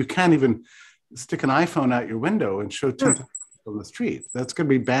remain. So you can't even stick an iPhone out your window and show 10 people on the street. That's going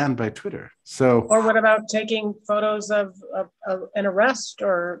to be banned by Twitter. So, or what about taking photos of an arrest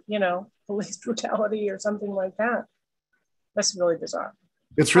or police brutality or something like that? That's really bizarre.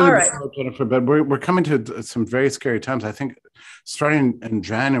 It's really bizarre, Jennifer. But we're coming to some very scary times. I think starting in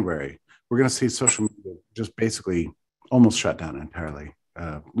January, we're going to see social media just basically almost shut down entirely.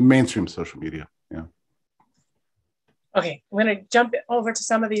 Mainstream social media. Yeah. Okay, I'm going to jump over to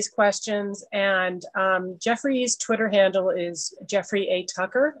some of these questions. And Jeffrey's Twitter handle is Jeffrey A.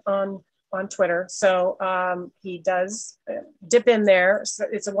 Tucker on Twitter. So he does dip in there. So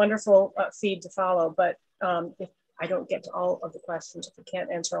it's a wonderful feed to follow. But if I don't get to all of the questions, if I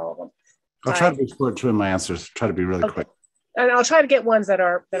can't answer all of them, I'll try to be short too in my answers. Try to be really quick. And I'll try to get ones that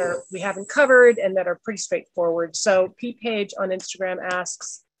are we haven't covered and that are pretty straightforward. So P Page on Instagram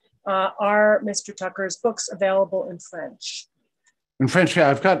asks, are Mr. Tucker's books available in French? In French, yeah,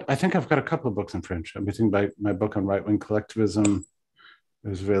 I think I've got a couple of books in French. I'm thinking by my book on right-wing collectivism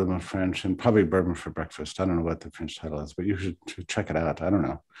is available in French, and probably Bourbon for Breakfast. I don't know what the French title is, but you should check it out. I don't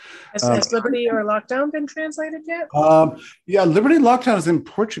know. Has Liberty or Lockdown been translated yet? Yeah, Liberty Lockdown is in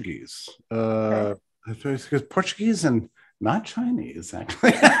Portuguese. Okay. Because Portuguese and not Chinese,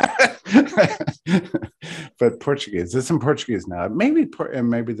 actually. But Portuguese. It's in Portuguese now. Maybe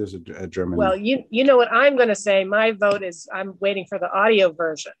there's a German. Well, you know what I'm going to say. My vote is I'm waiting for the audio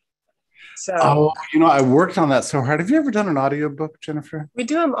version. So. I worked on that so hard. Have you ever done an audiobook, Jennifer? We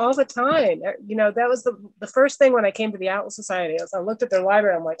do them all the time. That was the first thing when I came to the Atlas Society. I looked at their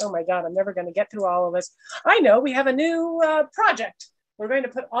library. I'm like, oh my God, I'm never going to get through all of this. I know we have a new project. We're going to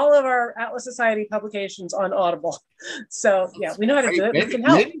put all of our Atlas Society publications on Audible. So yeah, we know how to do it. We can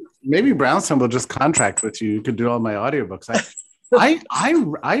help. Maybe Brownstone will just contract with you. You could do all my audiobooks. I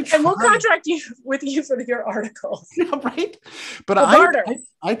and we'll contract with you for your articles. Yeah, right. But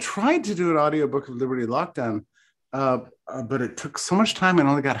I tried to do an audiobook of Liberty Lockdown, but it took so much time and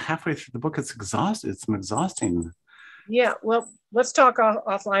only got halfway through the book. It's exhausting. It's exhausting. Yeah. Well, let's talk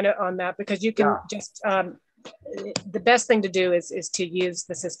offline on that because you can just. The best thing to do is to use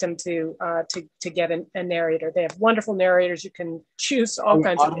the system to get a narrator. They have wonderful narrators. You can choose all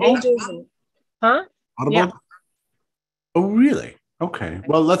kinds of pages. Audible? Yeah. Oh, really? Okay.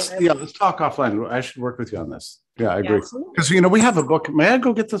 Well, let's talk offline. I should work with you on this. Yeah, I agree. Because we have a book. May I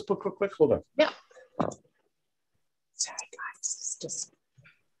go get this book real quick? Hold on. Yeah. Sorry, guys. It's just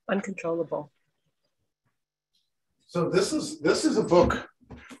uncontrollable. So this is a book.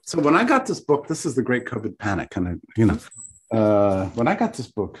 So when I got this book, this is the Great COVID Panic, and when I got this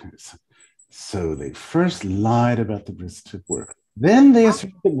book, so they first lied about the risks of work. Then they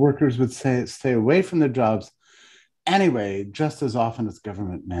assumed that workers would stay away from their jobs anyway, just as often as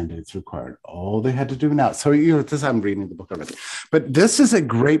government mandates required. All they had to do now. So I'm reading the book already, but this is a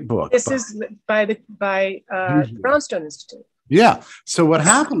great book. This is by Brownstone Institute. Yeah. So what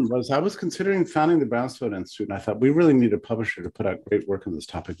happened was I was considering founding the Brownstone Institute, and I thought we really need a publisher to put out great work on this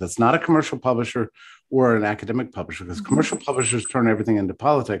topic. That's not a commercial publisher or an academic publisher, because commercial publishers turn everything into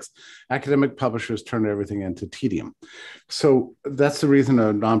politics. Academic publishers turn everything into tedium. So that's the reason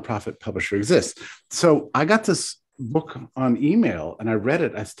a nonprofit publisher exists. So I got this book on email and I read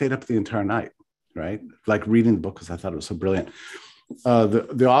it. I stayed up the entire night, right? Like reading the book because I thought it was so brilliant.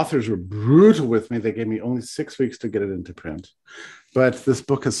 The authors were brutal with me. They gave me only 6 weeks to get it into print. But this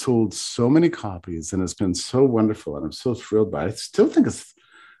book has sold so many copies and it's been so wonderful. And I'm so thrilled by it. I still think it's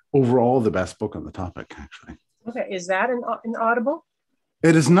overall the best book on the topic, actually. Okay. Is that in Audible?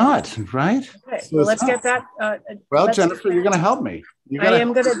 It is not, right? Okay, So well, it's let's not. get that. Well, Jennifer, you're going to help me. I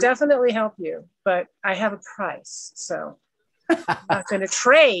am going to definitely help you, but I have a price, so I'm not going to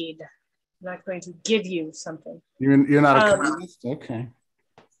trade. I'm not going to give you something. You're not a communist? Okay.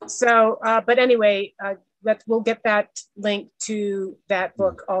 So, but anyway, we'll get that link to that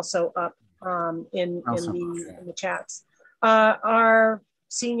book also up in the chats. Our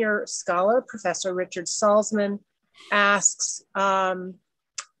senior scholar, Professor Richard Salzman, asks,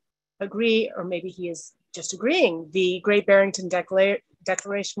 agree, or maybe he is just agreeing, the Great Barrington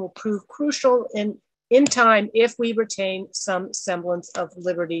Declaration will prove crucial in time if we retain some semblance of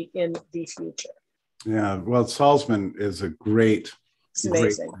liberty in the future. Yeah, well, Salzman is a great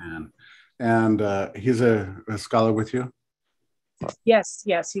man. And he's a scholar with you? Yes,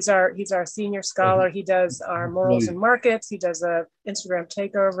 he's our senior scholar. He does our morals and markets. He does a Instagram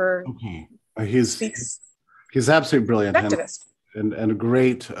takeover. Okay, he's absolutely brilliant and a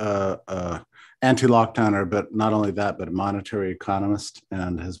great anti-lockdowner, but not only that, but a monetary economist,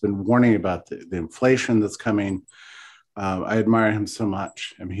 and has been warning about the inflation that's coming. I admire him so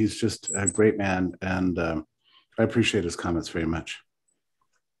much. I mean, he's just a great man, and I appreciate his comments very much.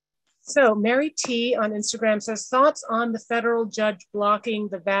 So Mary T on Instagram says, thoughts on the federal judge blocking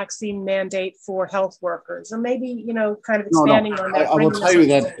the vaccine mandate for health workers, or maybe, kind of expanding on that. I will tell you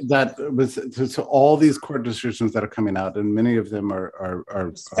that with all these court decisions that are coming out, and many of them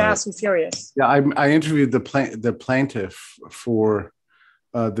are fast and furious. Yeah, I interviewed the plaintiff for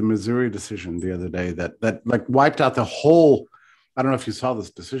the Missouri decision the other day that like wiped out the whole. I don't know if you saw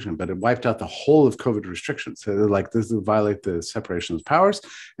this decision, but it wiped out the whole of COVID restrictions. So they're like, this will violate the separation of powers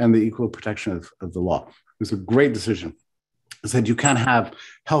and the equal protection of the law. It was a great decision. It said you can't have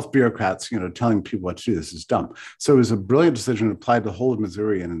health bureaucrats, telling people what to do. This is dumb. So it was a brilliant decision. It applied to the whole of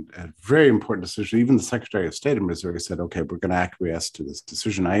Missouri, and a very important decision. Even the Secretary of State of Missouri said, okay, we're going to acquiesce to this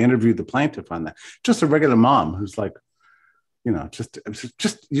decision. I interviewed the plaintiff on that. Just a regular mom who's like,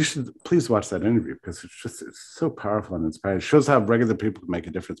 just you should please watch that interview, because it's so powerful and inspiring. It shows how regular people can make a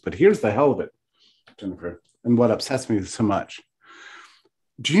difference. But here's the hell of it, Jennifer, and what upsets me so much.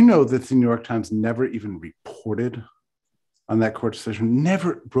 Do you know that the New York Times never even reported on that court decision?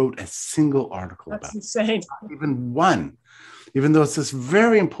 Never wrote a single article about it. That's insane. Not even one, even though it's this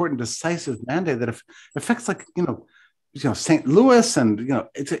very important, decisive mandate that affects St. Louis, and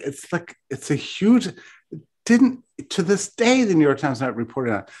it's a huge. Didn't, to this day, the New York Times not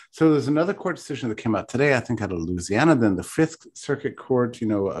reported on it. So there's another court decision that came out today, I think out of Louisiana, then the Fifth Circuit Court,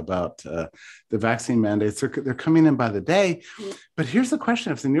 about the vaccine mandates. They're coming in by the day. But here's the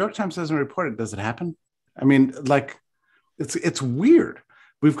question. If the New York Times doesn't report it, does it happen? I mean, it's weird.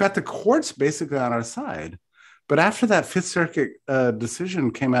 We've got the courts basically on our side. But after that Fifth Circuit decision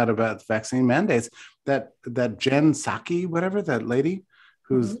came out about vaccine mandates, that Jen Psaki, whatever, that lady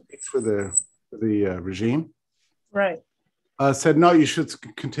who's for the regime, right, said no, you should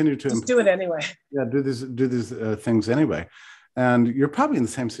continue to just do it anyway. Yeah, do these things anyway. And you're probably in the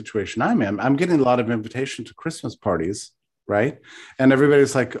same situation I'm in. I'm getting a lot of invitations to Christmas parties, right? And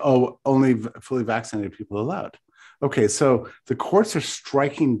everybody's like, oh, only fully vaccinated people allowed. Okay, so the courts are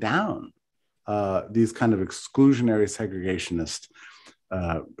striking down these kind of exclusionary segregationist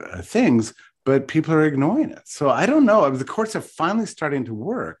things, but people are ignoring it. So I don't know. The courts are finally starting to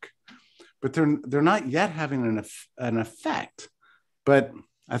work, but they're not yet having an effect. But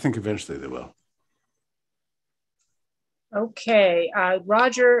I think eventually they will. Okay,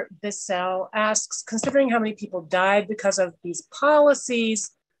 Roger Bissell asks, considering how many people died because of these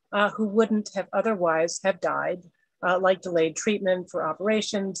policies who wouldn't have otherwise have died, like delayed treatment for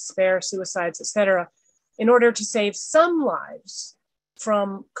operations, spare suicides, etc., in order to save some lives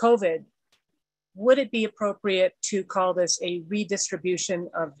from COVID, would it be appropriate to call this a redistribution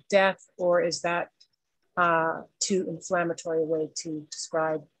of death, or is that too inflammatory a way to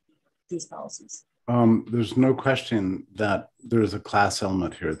describe these policies? There's no question that there's a class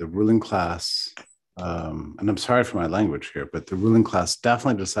element here. The ruling class, and I'm sorry for my language here, but the ruling class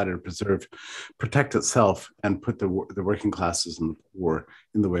definitely decided to protect itself and put the working classes and the poor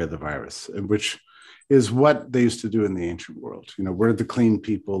in the way of the virus, which is what they used to do in the ancient world. We're the clean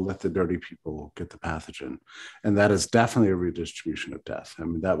people, let the dirty people get the pathogen. And that is definitely a redistribution of death. I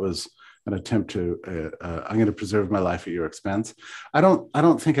mean, that was an attempt to, I'm going to preserve my life at your expense. I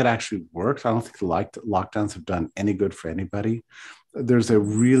don't think it actually worked. I don't think the lockdowns have done any good for anybody. There's a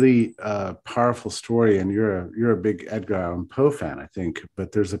really powerful story, and you're a big Edgar Allan Poe fan, I think,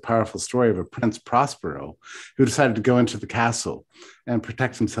 but there's a powerful story of a Prince Prospero who decided to go into the castle and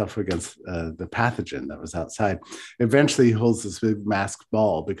protect himself against the pathogen that was outside. Eventually, he holds this big masked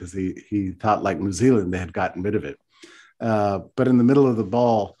ball because he thought, like New Zealand, they had gotten rid of it. But in the middle of the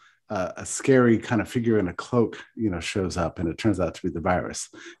ball, a scary kind of figure in a cloak, shows up, and it turns out to be the virus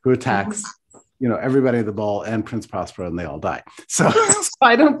who attacks, everybody at the ball and Prince Prospero, and they all die. So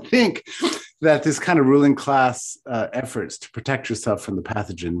I don't think that this kind of ruling class efforts to protect yourself from the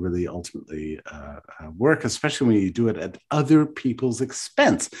pathogen really ultimately work, especially when you do it at other people's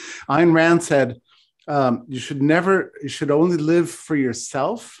expense. Ayn Rand said, you should only live for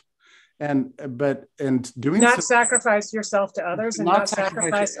yourself, and doing not so, sacrifice yourself to others, and not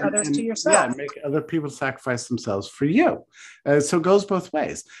sacrifice others to yourself. Yeah, make other people sacrifice themselves for you. So it goes both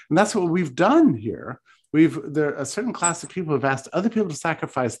ways, and that's what we've done here. There a certain class of people have asked other people to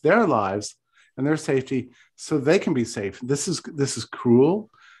sacrifice their lives and their safety so they can be safe. This is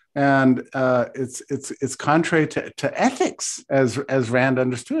cruel, and it's contrary to ethics as Rand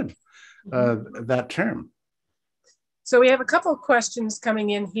understood that term. So we have a couple of questions coming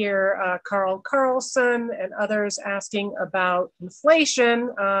in here. Carl Carlson and others asking about inflation.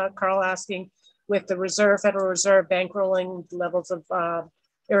 Carl asking, with the Federal Reserve bankrolling levels of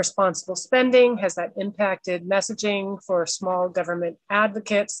irresponsible spending, has that impacted messaging for small government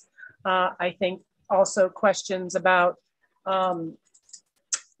advocates? I think also questions about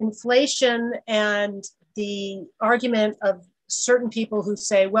inflation and the argument of certain people who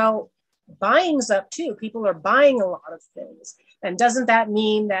say, well, buying's up too. People are buying a lot of things. And doesn't that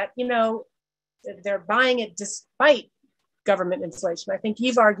mean that, they're buying it despite government inflation? I think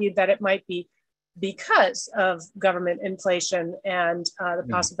you've argued that it might be because of government inflation and the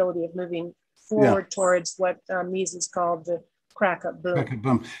possibility of moving forward towards what Mises called the crack-up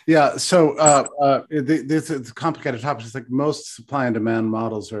boom. Yeah, so it's a complicated topic. It's like most supply and demand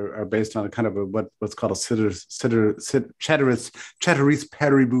models are based on a kind of what's called a ceteris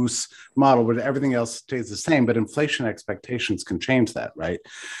paribus model, where everything else stays the same, but inflation expectations can change that, right?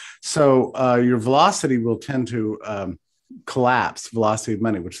 So your velocity will tend to collapse, velocity of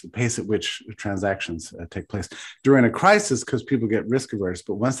money, which is the pace at which transactions take place during a crisis, because people get risk averse.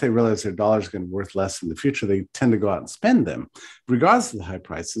 But once they realize their dollar is going to be worth less in the future, they tend to go out and spend them, regardless of the high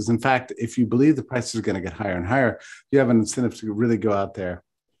prices. In fact, if you believe the prices are going to get higher and higher, you have an incentive to really go out there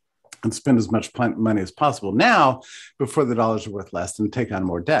and spend as much money as possible now before the dollars are worth less and take on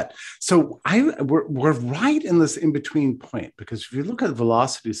more debt. So we're right in this in-between point, because if you look at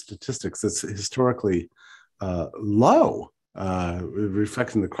velocity statistics, it's historically low,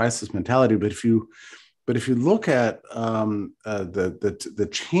 reflecting the crisis mentality. But if you look at the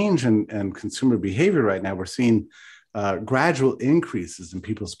change in consumer behavior right now, we're seeing gradual increases in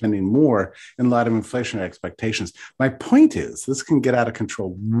people spending more in light of inflationary expectations. My point is, this can get out of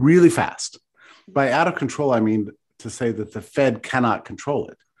control really fast. By out of control, I mean to say that the Fed cannot control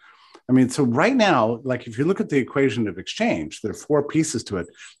it. I mean, so right now, like if you look at the equation of exchange, there are four pieces to it.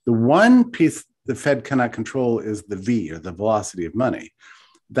 The one piece the Fed cannot control is the V, or the velocity of money.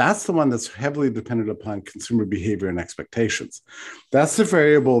 That's the one that's heavily dependent upon consumer behavior and expectations. That's the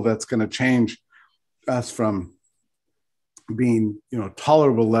variable that's going to change us from being,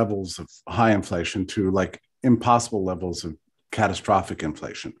 tolerable levels of high inflation to like impossible levels of catastrophic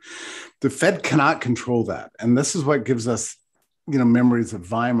inflation. The Fed cannot control that. And this is what gives us memories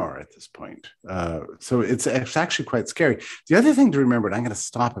of Weimar at this point. So it's actually quite scary. The other thing to remember, and I'm going to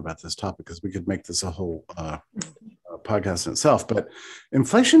stop about this topic because we could make this a whole podcast in itself, but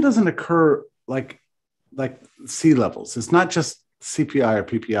inflation doesn't occur like sea levels. It's not just CPI or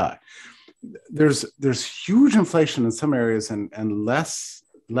PPI. There's huge inflation in some areas and less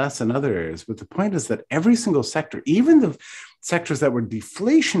in other areas. But the point is that every single sector, even the sectors that were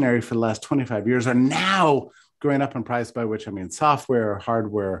deflationary for the last 25 years, are now going up in price, by which I mean software,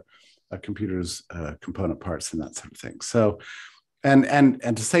 hardware, computers, component parts, and that sort of thing. So, and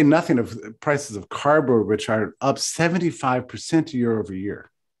to say nothing of prices of cardboard, which are up 75% year over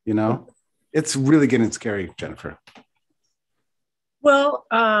year. It's really getting scary, Jennifer. Well,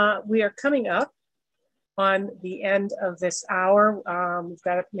 we are coming up on the end of this hour. We've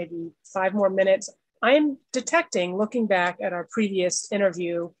got maybe 5 more minutes. I am detecting, looking back at our previous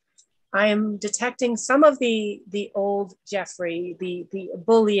interview, I am detecting some of the old Jeffrey, the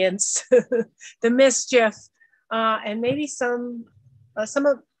ebullience, the mischief, and maybe some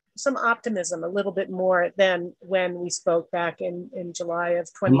optimism, a little bit more than when we spoke back in July of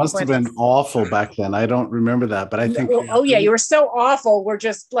 2020. It must have been awful back then. I don't remember that, but I think. Oh yeah, you were so awful. We're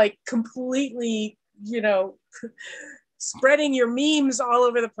just like completely, spreading your memes all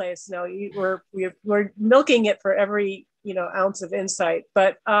over the place. No, we're milking it for every ounce of insight,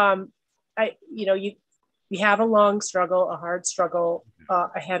 but we have a long struggle, a hard struggle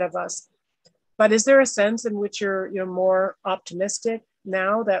ahead of us. But is there a sense in which you're more optimistic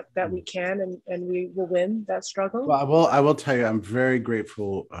now that we can and we will win that struggle? Well, I will tell you, I'm very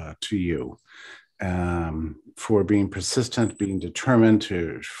grateful to you for being persistent, being determined,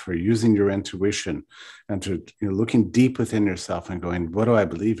 for using your intuition, and to looking deep within yourself and going, what do I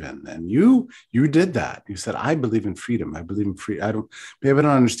believe in? And you did that. You said, I believe in freedom. I believe in free. Maybe I don't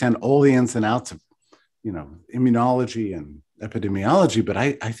understand all the ins and outs of immunology and epidemiology, but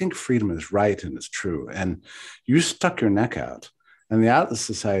I think freedom is right and is true. And you stuck your neck out. And the Atlas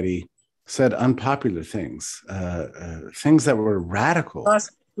Society said unpopular things, things that were radical.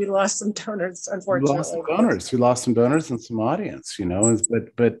 We lost some donors, unfortunately. We lost some donors and some audience,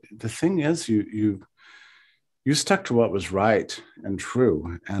 But the thing is, you stuck to what was right and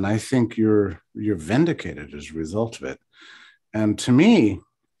true, and I think you're vindicated as a result of it. And to me,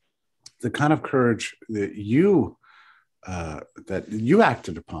 the kind of courage that you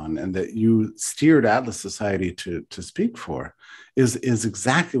acted upon and that you steered Atlas Society to speak for is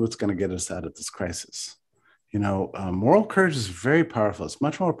exactly what's going to get us out of this crisis. Moral courage is very powerful. It's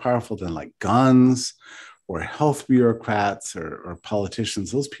much more powerful than like guns or health bureaucrats or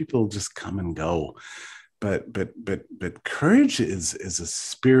politicians. Those people just come and go. But courage is a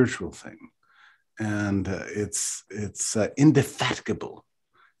spiritual thing, and it's indefatigable.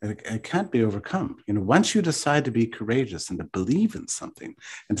 It can't be overcome. Once you decide to be courageous and to believe in something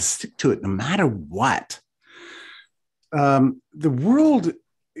and to stick to it no matter what, the world,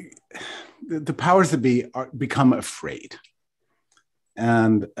 the powers that be become afraid,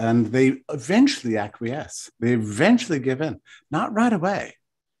 and they eventually acquiesce. They eventually give in. Not right away,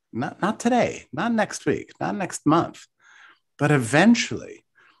 not today, not next week, not next month, but eventually.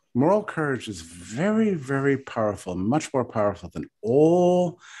 Moral courage is very, very powerful, much more powerful than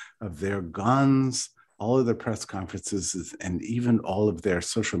all of their guns, all of their press conferences, and even all of their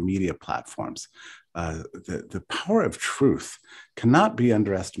social media platforms. The power of truth cannot be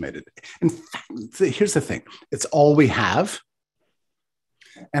underestimated. In fact, here's the thing. It's all we have,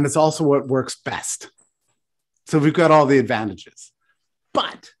 and it's also what works best. So we've got all the advantages,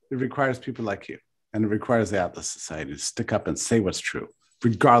 but it requires people like you, and it requires the Atlas Society to stick up and say what's true,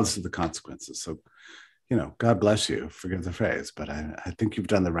 regardless of the consequences. So, God bless you, forgive the phrase, but I think you've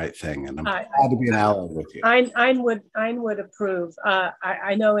done the right thing, and I'm glad to be an ally with you. I would approve.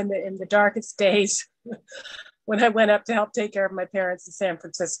 I know in the darkest days when I went up to help take care of my parents in San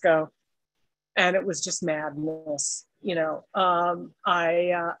Francisco, and it was just madness. The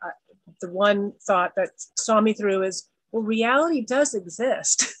one thought that saw me through is, well, reality does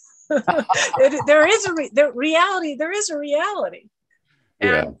exist. There is a reality.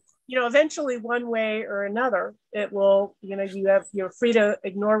 And, eventually one way or another, it will, you're free to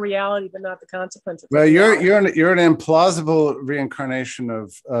ignore reality, but not the consequences. Well, you're an implausible reincarnation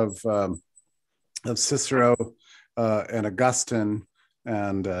of Cicero and Augustine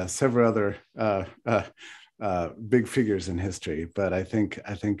and several other big figures in history. But I think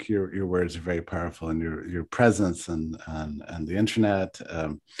your words are very powerful, and your presence and the internet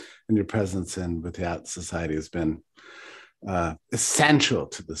and your presence with the Atlas Society has been essential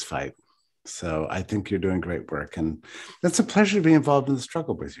to this fight. So I think you're doing great work, and it's a pleasure to be involved in the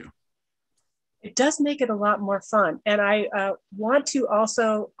struggle with you. It does make it a lot more fun. And I want to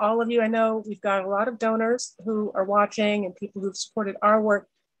also, all of you, I know we've got a lot of donors who are watching and people who've supported our work.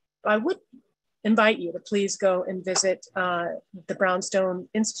 I would invite you to please go and visit the Brownstone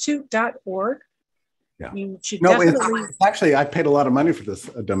Institute.org. Yeah. You should definitely. It's actually, I paid a lot of money for this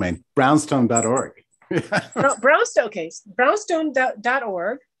domain, brownstone.org.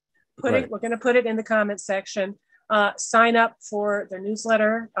 Brownstone.org. We're going to put it in the comments section. Sign up for their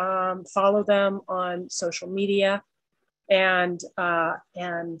newsletter. Follow them on social media, and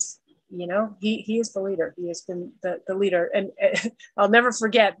he is the leader. He has been the leader, and I'll never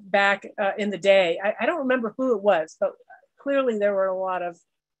forget back in the day. I don't remember who it was, but clearly there were a lot of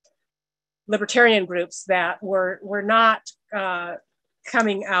libertarian groups that were not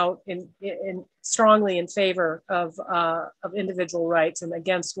coming out in strongly in favor of individual rights and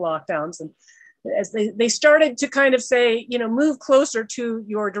against lockdowns. And as they started to kind of say, move closer to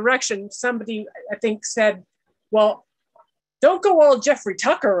your direction, somebody, I think, said, well, don't go all Jeffrey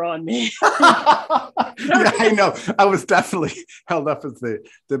Tucker on me. Yeah, I know. I was definitely held up as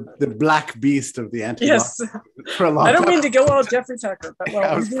the black beast of the anti. Yes. For a long I don't time. mean to go all Jeffrey Tucker, but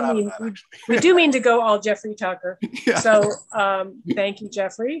we do mean to go all Jeffrey Tucker. Yeah. So thank you,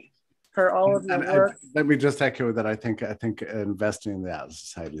 Jeffrey, for all of your work. Let me just echo that. I think investing in the Atlas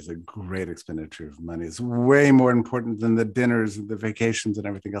Society is a great expenditure of money. It's way more important than the dinners and the vacations and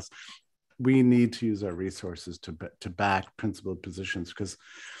everything else. we need to use our resources to back principled positions because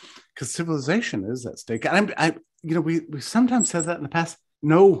civilization is at stake. And we sometimes said that in the past.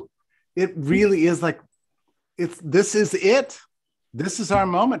 No, it really is like this is it. This is our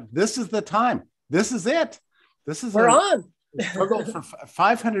moment. This is the time. This is it. This is we're on. Struggle for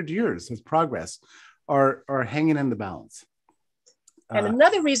 500 years of progress are hanging in the balance. And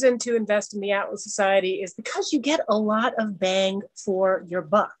another reason to invest in the Atlas Society is because you get a lot of bang for your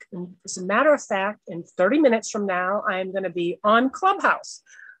buck. And as a matter of fact, in 30 minutes from now, I'm going to be on Clubhouse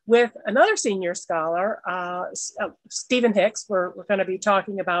with another senior scholar, Stephen Hicks. We're going to be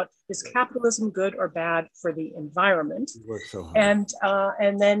talking about, is capitalism good or bad for the environment? You work so hard.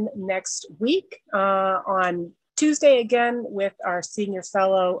 And then next week on Tuesday again with our senior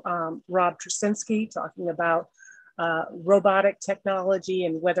fellow, Rob Trasinski, talking about robotic technology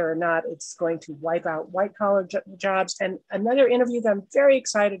and whether or not it's going to wipe out white collar jobs. And another interview that I'm very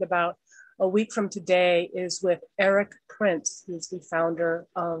excited about a week from today is with Eric Prince, who's the founder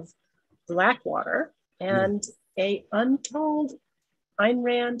of Blackwater and a untold Ayn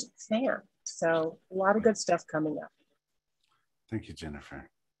Rand fan. So a lot of good stuff coming up. Thank you, Jennifer.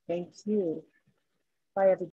 Thank you. Bye, everybody.